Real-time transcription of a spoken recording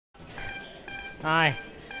Hi,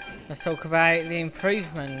 let's talk about the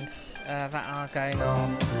improvements that are going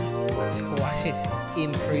on at school. Actually, it's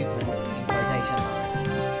improvements in quotation marks.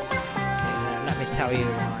 Let me tell you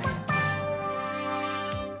why.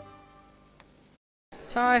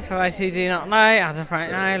 So, for those who do not know, as of right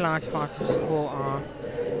now, large parts of school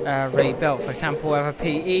are rebuilt. For example, wherever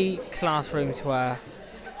PE classrooms were,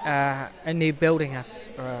 a new building has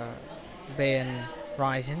been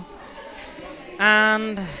rising,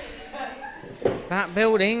 and that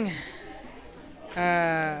building,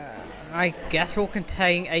 I guess, will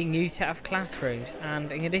contain a new set of classrooms,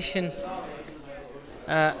 and in addition,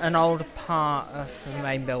 an old part of the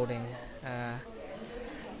main building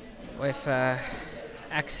with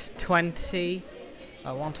X20,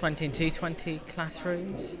 120 and 220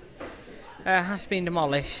 classrooms has been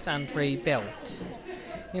demolished and rebuilt.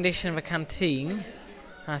 In addition, the canteen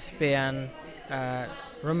has been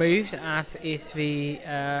removed, as is the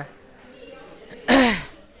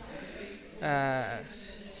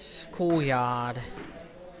schoolyard,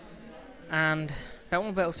 and they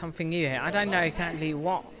will build something new here. I don't know exactly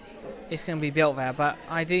what is going to be built there, but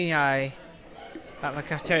I do know that the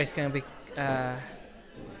cafeteria is going to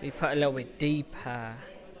be put a little bit deeper,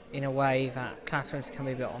 in a way that classrooms can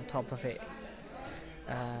be built on top of it,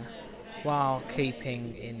 while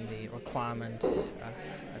keeping in the requirements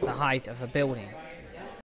of the height of a building.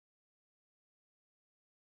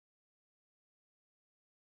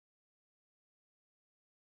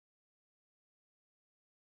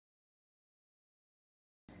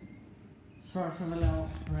 Sorry for the little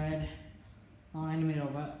red line in the middle,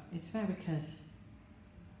 but it's there because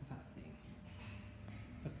of that thing.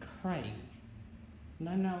 A crane. I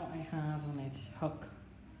don't know what it has on its hook,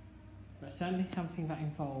 but certainly something that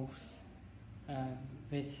involves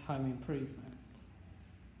this home improvement.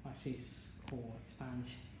 Actually, it's core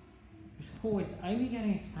expansion. This core is only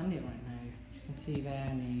getting expanded right now. As you can see there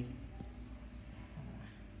in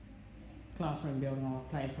the classroom building or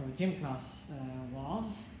place where the gym class was.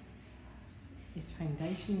 Its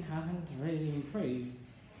foundation hasn't really improved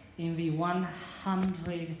in the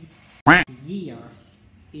 100 years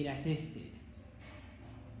it existed,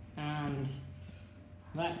 and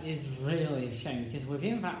that is really a shame, because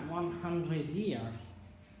within that 100 years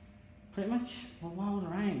pretty much the world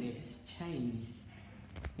around it has changed,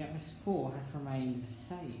 yet the school has remained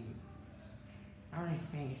the same. I really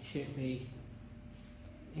think it should be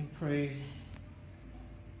improved.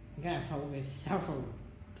 Again, I've told this several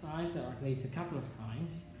times, or at least a couple of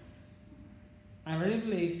times. I really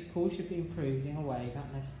believe school should be improved in a way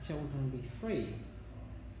that lets children be free,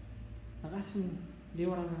 that lets them do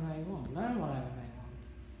whatever they want, learn whatever they want,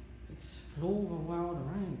 explore the world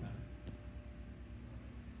around them.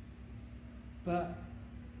 But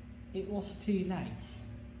it was too late,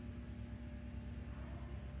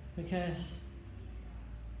 because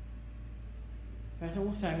there's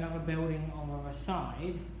also another building on the other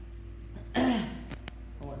side,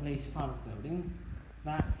 or at least part of the building,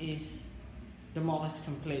 that is demolished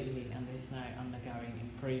completely and is now undergoing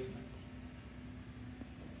improvement.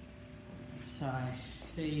 So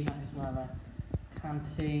see, that is where the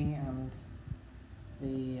canteen and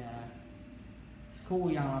the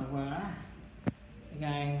schoolyard were.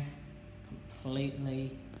 Again,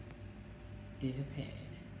 completely disappeared.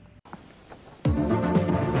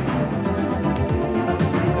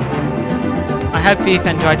 I hope you've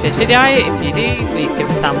enjoyed this video. If you do, please give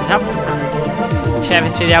a thumbs up and share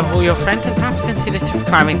this video with all your friends, and perhaps consider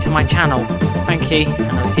subscribing to my channel. Thank you,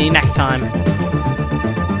 and I'll see you next time.